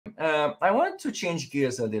I wanted to change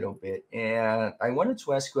gears a little bit, and I wanted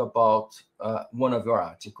to ask you about one of your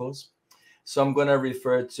articles. So I'm going to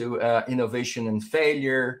refer to innovation and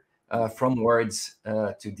failure from words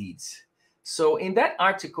to deeds. So in that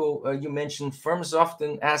article, you mentioned firms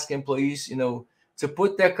often ask employees, to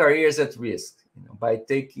put their careers at risk, by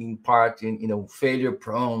taking part in,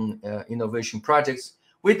 failure-prone innovation projects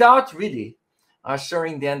without really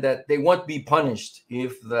assuring them that they won't be punished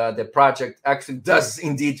if the project actually does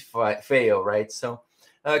indeed fail, right? So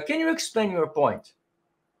can you explain your point?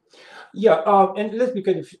 Yeah, and let me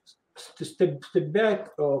kind of step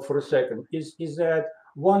back for a second. Is that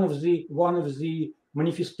one of the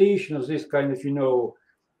manifestation of this kind of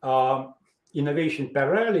innovation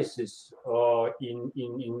paralysis in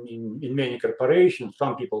many corporations?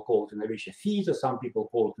 Some people call it innovation theater, some people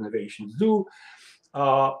call it innovation zoo.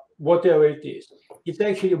 Whatever it is, it's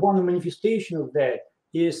actually one manifestation of that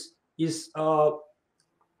is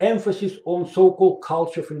emphasis on so-called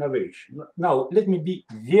culture of innovation. Now, let me be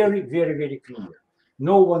very, very, very clear.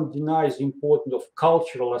 No one denies the importance of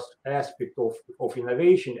cultural aspect of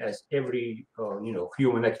innovation as every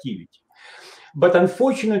human activity. But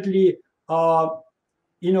unfortunately,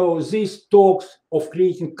 these talks of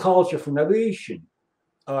creating culture of innovation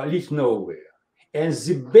leads nowhere. And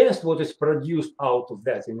the best what is produced out of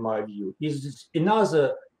that, in my view, is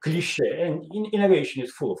another cliche, and innovation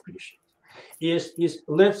is full of cliches. Is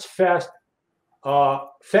let's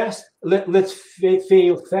let's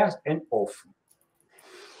fail fast and often.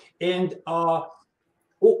 And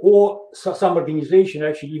or some organization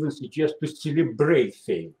actually even suggest to celebrate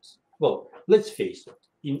failures. Well, let's face it,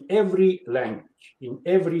 in every language, in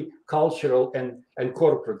every cultural and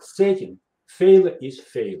corporate setting, failure is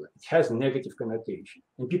failure. It has negative connotation,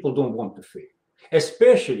 and people don't want to fail,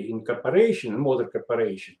 especially in corporation and modern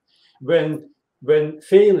corporation, when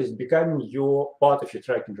fail is becoming your part of your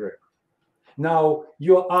track and record. Now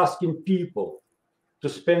you're asking people to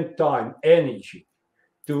spend time, energy,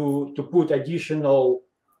 to put additional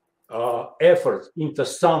effort into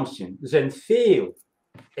something, then fail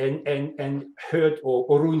and hurt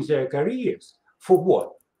or ruin their careers for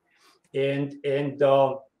what? And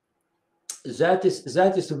that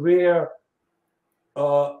is where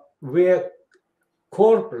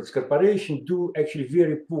corporations do actually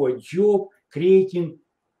very poor job creating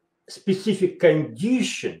specific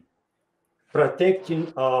condition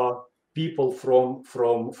protecting people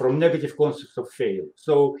from negative concepts of failure.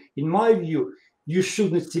 So in my view, you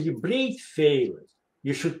shouldn't celebrate failures.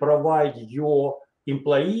 You should provide your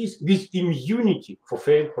employees with immunity for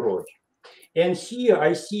failed projects. And here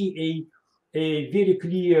I see a very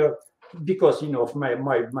clear, because of my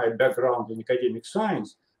background in academic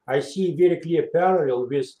science, I see a very clear parallel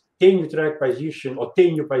with tenure track position or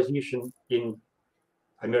tenure position in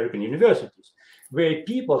American universities, where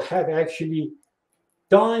people have actually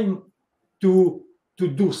time to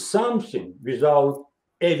do something without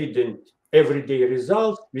evident everyday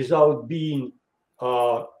results, without being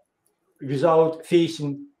without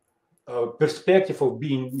facing perspective of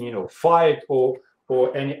being fired or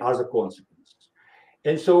any other consequences.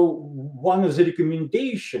 And so one of the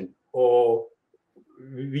recommendation or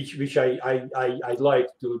which I'd like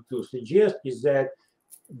to suggest is that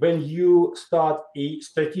when you start a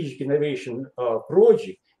strategic innovation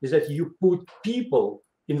project, is that you put people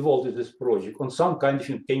involved in this project on some kind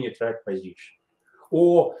of tenure track position,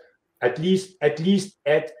 or at least at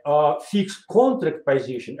a fixed contract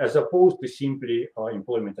position, as opposed to simply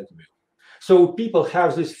employment at will. So people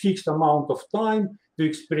have this fixed amount of time to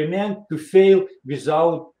experiment, to fail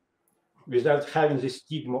without having the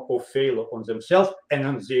stigma of failure on themselves and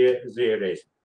on their resume.